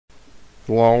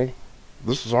Hello,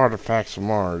 this is Artifacts of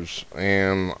Mars,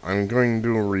 and I'm going to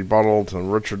do a rebuttal to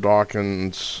Richard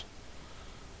Dawkins'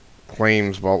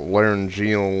 claims about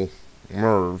laryngeal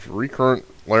nerve, recurrent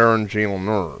laryngeal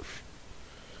nerve,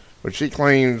 which he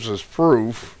claims is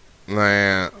proof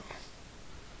that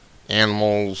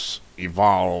animals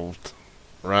evolved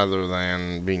rather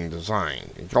than being designed.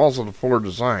 He calls it a poor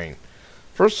design.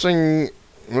 First thing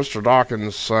Mr.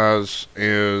 Dawkins says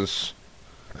is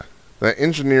that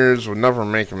engineers would never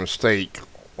make a mistake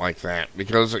like that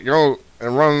because it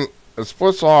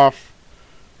splits off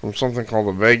from something called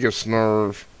the vagus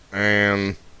nerve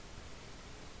and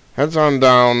heads on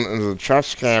down into the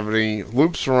chest cavity,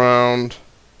 loops around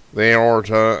the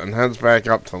aorta, and heads back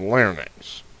up to the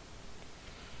larynx.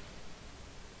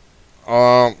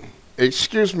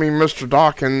 Excuse me, Mr.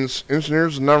 Dawkins,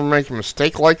 engineers would never make a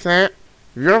mistake like that?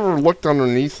 Have you ever looked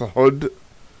underneath the hood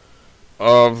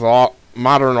of the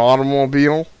modern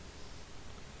automobile?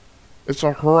 It's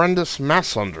a horrendous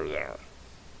mess under there.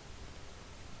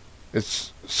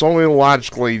 It's so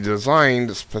illogically designed,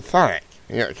 it's pathetic.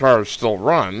 Yet cars still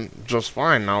run just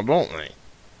fine now, don't they?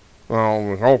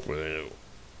 Well, we hope they do.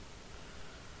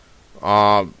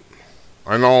 I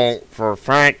know for a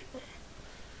fact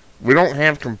we don't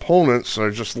have components that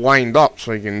are just lined up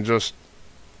so you can just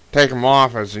take them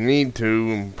off as you need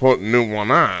to and put a new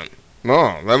one on.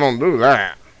 No, they don't do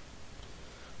that.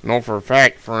 I know for a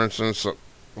fact, for instance, that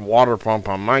the water pump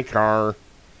on my car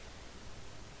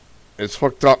is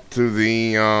hooked up to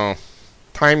the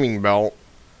timing belt.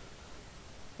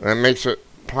 That makes it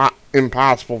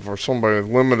impossible for somebody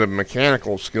with limited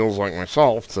mechanical skills like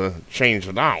myself to change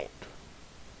it out.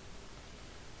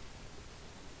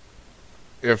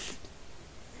 If,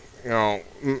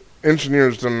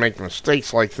 engineers didn't make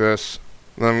mistakes like this,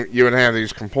 then you would have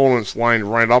these components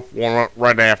lined right up, one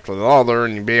right after the other,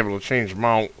 and you'd be able to change them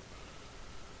out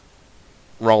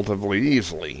relatively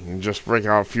easily. You can just break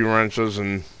out a few wrenches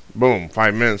and boom,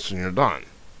 5 minutes and you're done.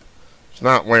 It's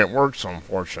not the way it works,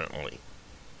 unfortunately.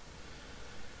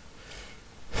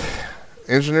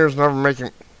 Engineers never make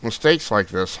mistakes like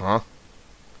this, huh?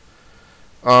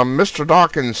 Mr.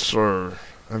 Dawkins, sir,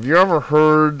 have you ever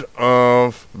heard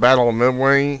of the Battle of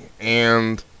Midway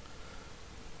and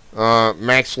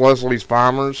Max Leslie's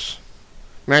bombers?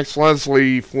 Max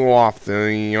Leslie flew off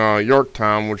the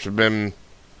Yorktown, which had been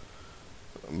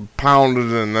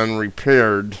pounded and then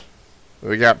repaired.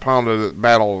 They got pounded at the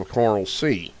Battle of the Coral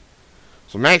Sea.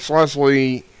 So Max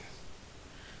Leslie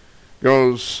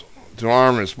goes to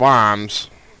arm his bombs,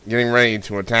 getting ready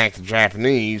to attack the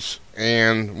Japanese,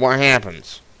 and what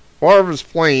happens? 4 of his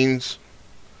planes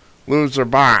lose their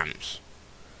bombs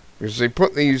because they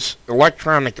put these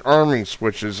electronic arming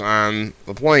switches on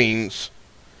the planes,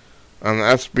 on the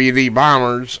SBD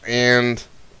bombers, and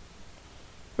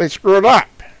they screwed up.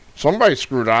 Somebody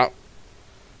screwed up.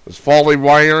 It's faulty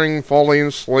wiring, faulty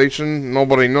installation,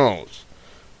 nobody knows.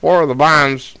 4 of the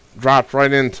bombs dropped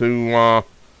right into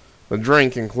the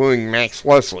drink, including Max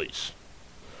Leslie's.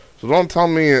 So don't tell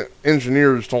me that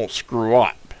engineers don't screw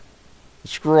up. They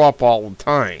screw up all the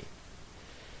time.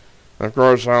 And of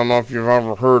course, I don't know if you've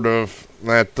ever heard of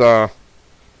that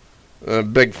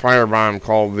big firebomb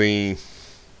called the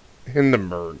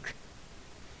Hindenburg.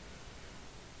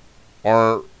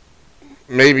 Or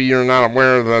maybe you're not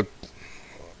aware that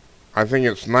I think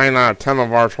it's 9 out of 10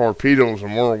 of our torpedoes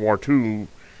in World War II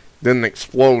didn't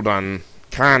explode on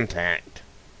contact.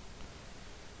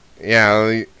 Yeah,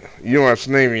 the U.S.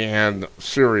 Navy had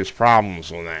serious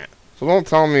problems with that. So don't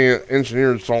tell me that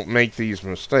engineers don't make these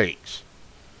mistakes.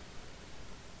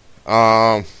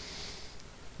 Now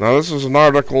this is an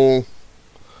article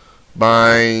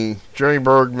by Jerry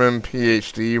Bergman,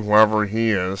 PhD, whoever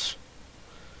he is.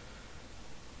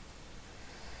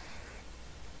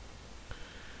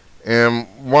 And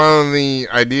one of the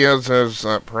ideas is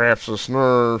that perhaps this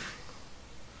nerve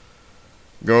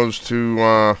goes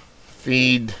to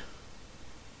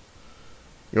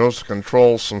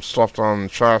control some stuff down the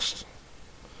chest,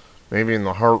 maybe in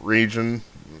the heart region,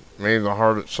 maybe the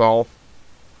heart itself.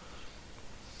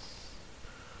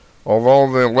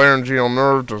 Although the laryngeal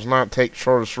nerve does not take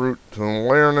shortest route to the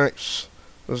larynx,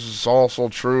 this is also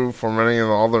true for many of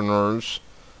the other nerves.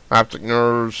 Optic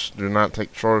nerves do not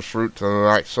take shortest route to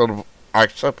the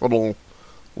occipital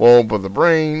lobe of the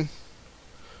brain,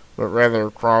 but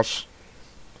rather cross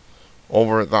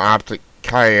over the optic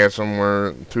chiasm,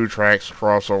 where 2 tracks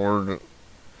cross over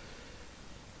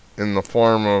in the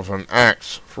form of an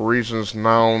X for reasons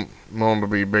now known to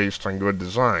be based on good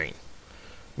design.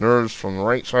 Nerves from the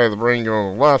right side of the brain go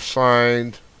to the left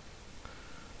side,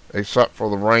 except for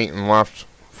the right and left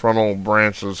frontal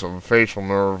branches of the facial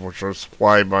nerve, which are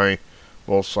supplied by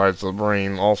both sides of the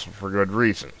brain, also for good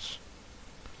reasons.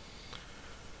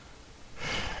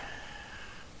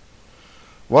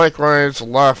 Likewise, the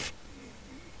left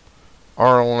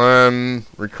RLN,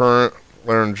 recurrent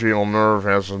laryngeal nerve,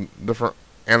 has a different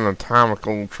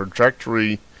anatomical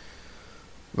trajectory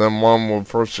than one would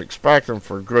first expect, and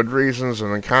for good reasons,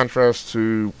 and in contrast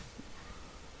to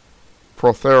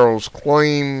Prothero's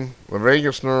claim, the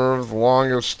vagus nerve, the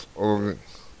longest of the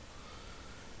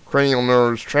cranial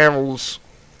nerves, travels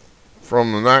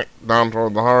from the neck down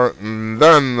toward the heart, and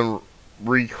then the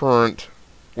recurrent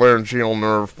laryngeal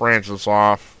nerve branches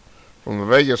off from the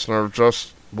vagus nerve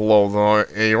just below the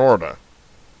aorta.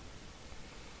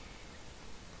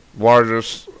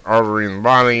 Largest artery in the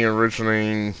body,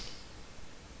 originating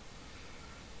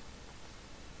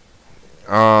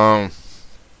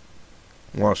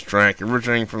lost track,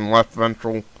 originating from the left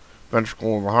ventricle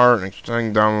of the heart and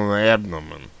extending down to the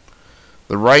abdomen.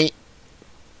 The right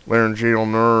laryngeal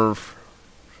nerve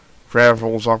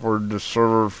travels upward to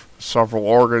serve several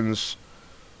organs,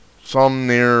 some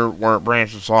near where it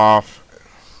branches off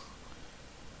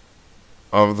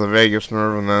of the vagus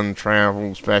nerve, and then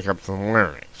travels back up to the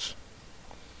larynx.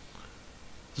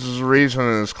 This is the reason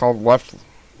it is called left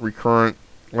recurrent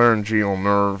laryngeal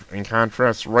nerve. In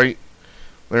contrast, right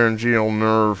laryngeal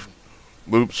nerve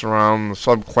loops around the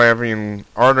subclavian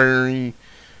artery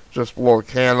just below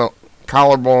the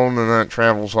collarbone, and then it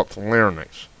travels up to the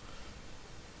larynx.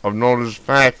 Of note is the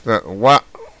fact that the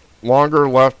longer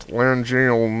left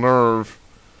laryngeal nerve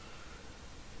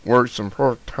works in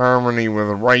perfect harmony with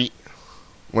the right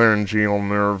laryngeal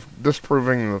nerve,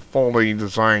 disproving the faulty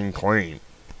design claim.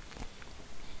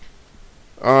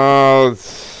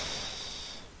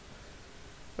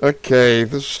 Okay,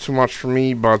 this is too much for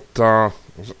me, but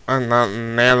I'm not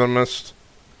an anatomist,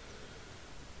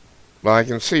 but I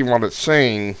can see what it's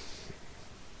saying.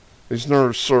 These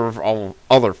nerves serve all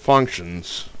other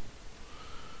functions.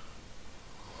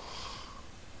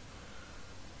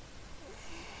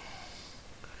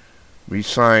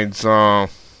 Besides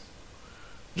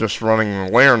just running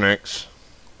the larynx,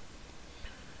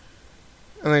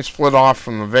 and they split off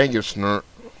from the vagus nerve.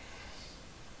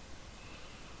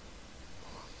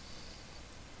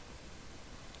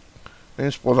 They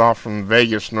split off from the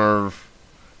vagus nerve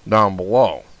down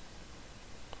below.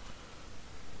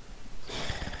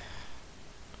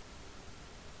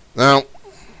 Now,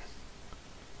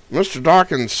 Mr.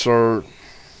 Dawkins, sir,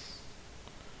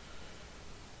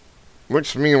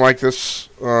 looks to me like this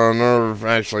nerve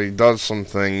actually does some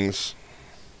things.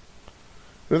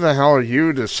 Who the hell are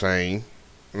you to say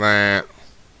that,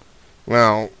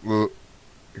 well, it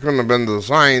couldn't have been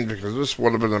designed because this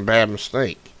would have been a bad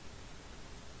mistake?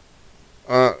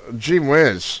 Gee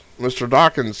whiz, Mr.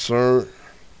 Dawkins, sir,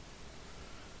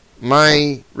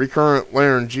 my recurrent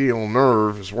laryngeal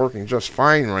nerve is working just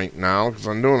fine right now because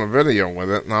I'm doing a video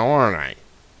with it now, aren't I?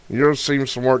 Yours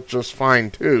seems to work just fine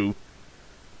too,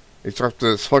 except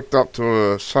that it's hooked up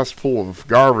to a cesspool of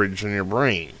garbage in your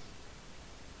brain.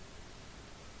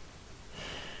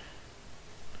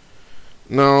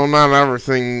 No, not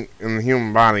everything in the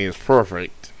human body is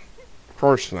perfect. Of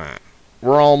course not.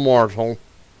 We're all mortal.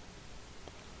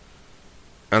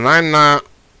 And I'm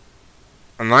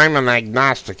an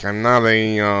agnostic. I'm not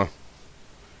a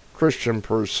Christian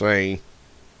per se.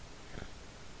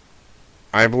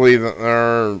 I believe that there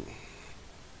are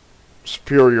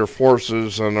superior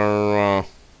forces that are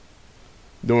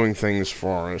doing things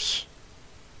for us.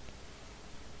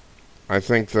 I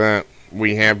think that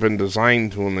we have been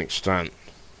designed to an extent.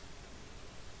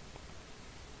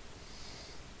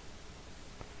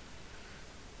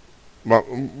 But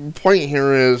the point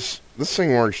here is, this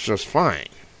thing works just fine.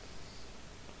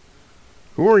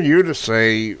 Who are you to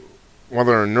say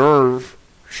whether a nerve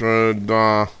should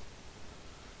go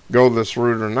this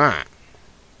route or not?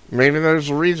 Maybe there's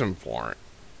a reason for it.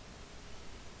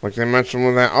 Like they mentioned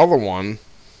with that other one.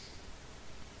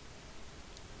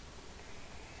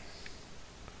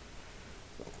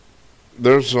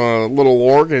 There's a little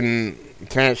organ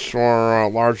attached to our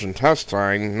large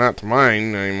intestine, not to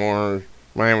mine anymore.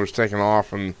 Mine was taken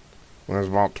off when I was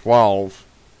about 12.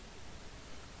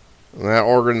 And that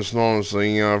organ's known as the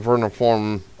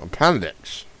vermiform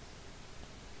appendix.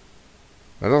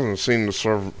 That doesn't seem to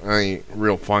serve any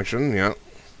real function yet.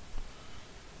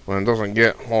 When it doesn't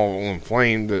get all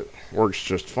inflamed, it works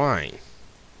just fine.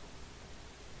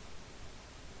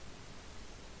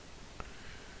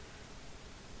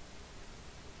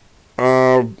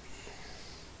 The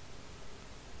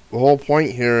whole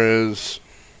point here is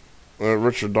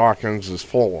Richard Dawkins is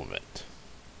full of it.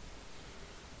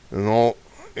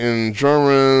 In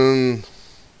German,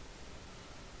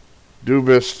 du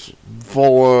bist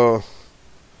voller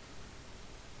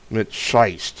mit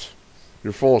Scheist.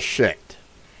 You're full of shit.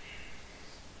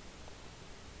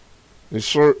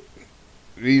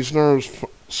 These nerves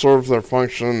serve their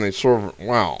function, they serve it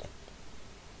well.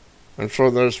 I'm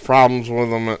sure there's problems with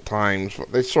them at times,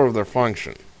 but they serve their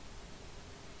function.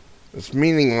 It's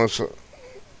meaningless, you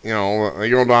know, they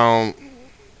go down,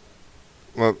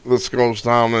 this goes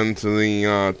down into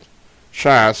the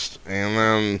chest and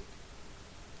then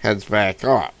heads back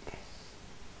up.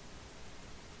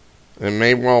 It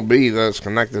may well be that it's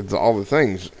connected to other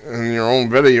things. In your own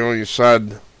video, you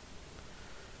said,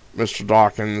 Mr.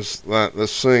 Dawkins, that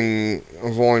this thing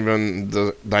has only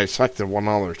been dissected one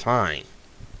other time.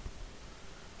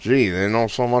 Gee, they know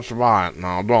so much about it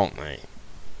now, don't they?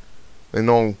 They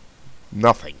know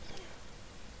nothing.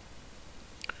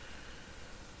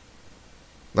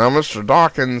 Now, Mr.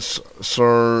 Dawkins,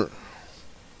 sir,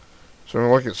 so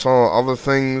we look at some of the other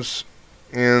things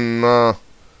in the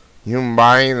human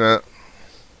body that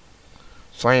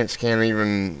science can't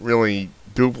even really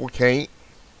duplicate.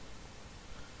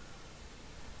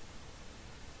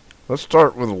 Let's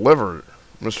start with the liver,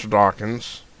 Mr.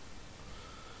 Dawkins,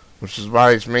 which is the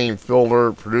body's main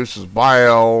filter, produces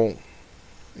bile,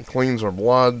 and cleans our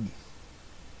blood.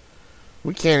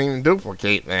 We can't even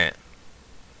duplicate that.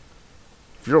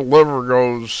 If your liver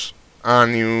goes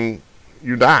on you,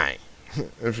 you die.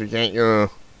 If you can't get a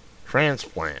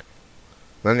transplant,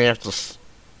 then you have to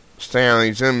stay on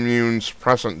these immune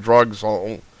suppressant drugs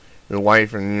all your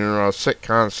life, and you're sick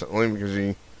constantly because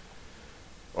you're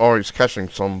always catching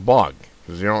some bug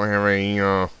because you don't have any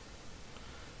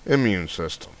immune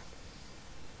system.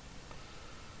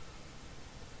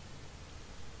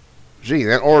 Gee,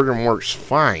 that organ works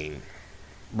fine,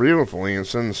 beautifully.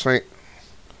 It's in the same,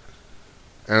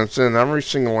 and it's in every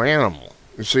single animal.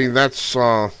 You see, that's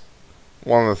one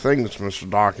of the things, Mr.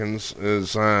 Dawkins,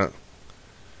 is that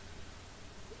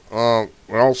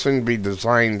we all seem to be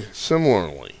designed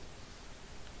similarly.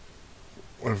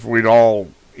 If we'd all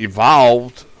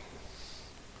evolved,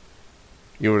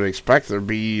 you would expect there'd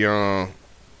be a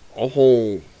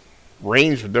whole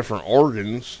range of different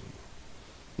organs.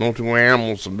 No two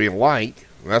animals would be alike.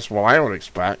 That's what I would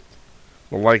expect.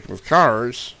 But like with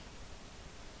cars,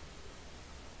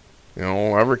 you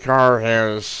know, every car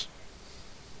has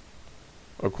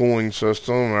a cooling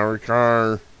system. Every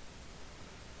car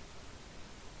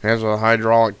has a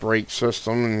hydraulic brake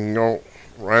system, and you can go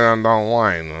right on down the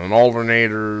line. An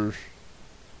alternator,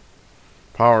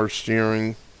 power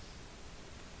steering.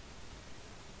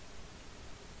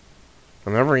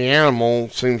 And every animal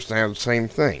seems to have the same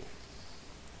thing.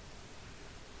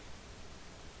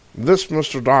 This,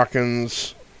 Mr.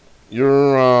 Dawkins,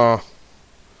 your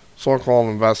so-called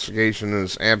investigation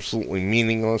is absolutely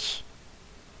meaningless.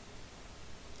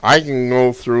 I can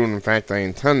go through, and in fact I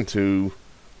intend to,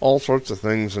 all sorts of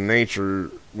things in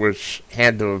nature which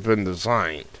had to have been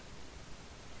designed.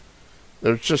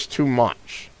 There's just too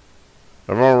much.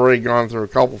 I've already gone through a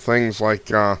couple things like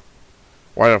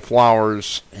why are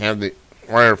flowers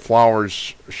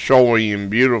showy and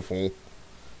beautiful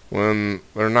when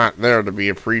they're not there to be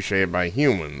appreciated by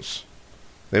humans.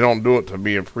 They don't do it to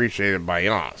be appreciated by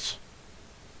us.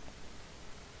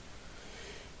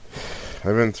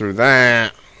 I've been through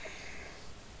that.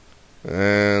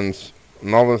 And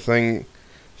another thing,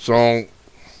 so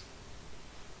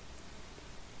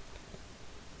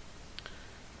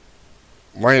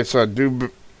like I said, du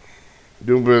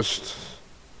bist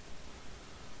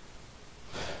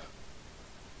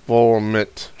voll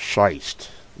mit Scheist.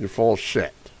 You're full of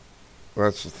shit.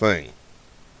 That's the thing.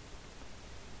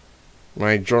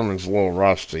 My German's a little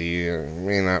rusty. It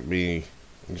may not be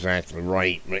exactly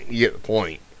right, but you get the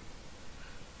point.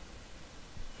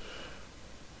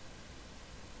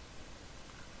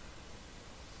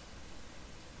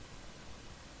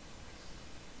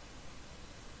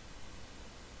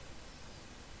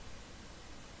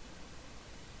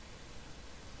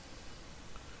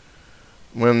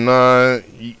 When,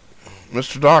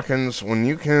 Mr. Dawkins, when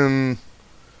you can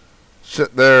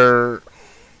sit there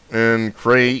and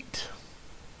create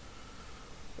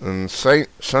a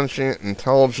sentient,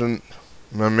 intelligent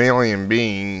mammalian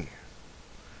being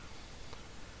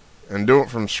and do it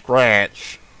from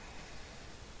scratch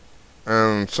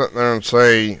and sit there and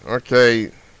say, okay,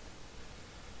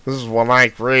 this is what I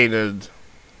created,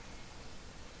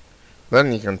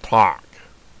 then you can talk.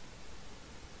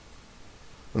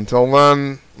 Until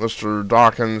then, Mr.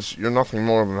 Dawkins, you're nothing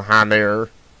more than hot air.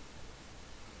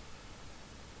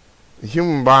 The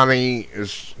human body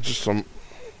is just an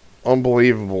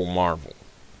unbelievable marvel.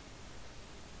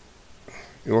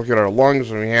 You look at our lungs,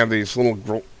 and we have these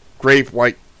little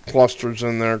grape-like clusters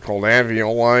in there called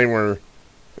alveoli,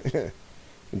 where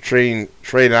and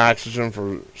trade oxygen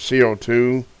for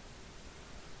CO2.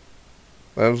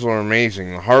 Those are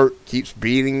amazing. The heart keeps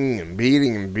beating and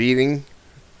beating and beating.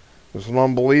 It's an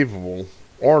unbelievable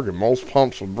organ. Most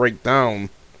pumps would break down,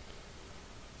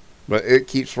 but it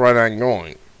keeps right on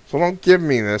going. So don't give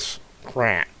me this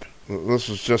crap. This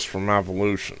is just from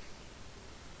evolution.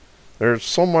 There's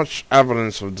so much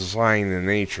evidence of design in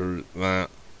nature that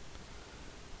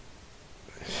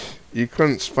you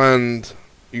could spend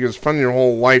your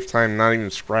whole lifetime not even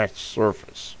scratch the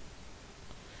surface.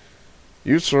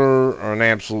 You, sir, are an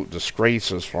absolute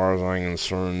disgrace as far as I'm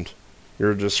concerned.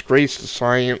 You're a disgrace to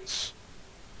science.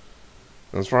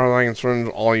 As far as I'm concerned,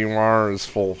 all you are is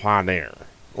full of hot air.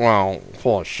 Well,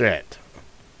 full of shit.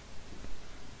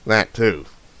 That too.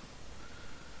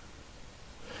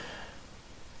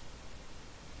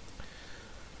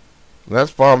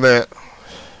 That's about it.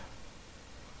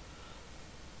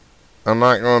 I'm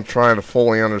not going to try to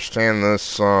fully understand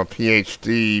this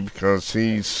PhD because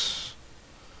he's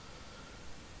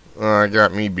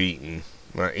got me beaten.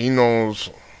 He knows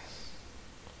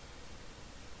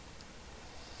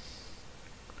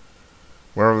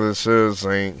wherever this is,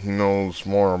 he knows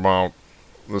more about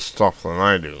this stuff than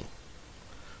I do.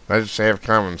 I just have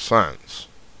common sense.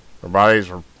 Our bodies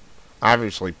are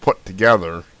obviously put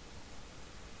together.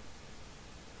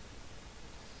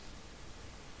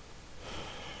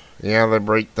 Yeah, they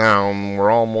break down.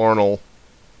 We're all mortal.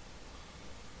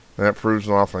 That proves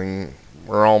nothing.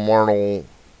 We're all mortal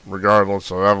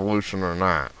regardless of evolution or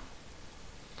not.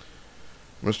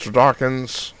 Mr.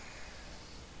 Dawkins,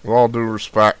 with all due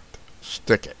respect,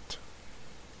 stick it.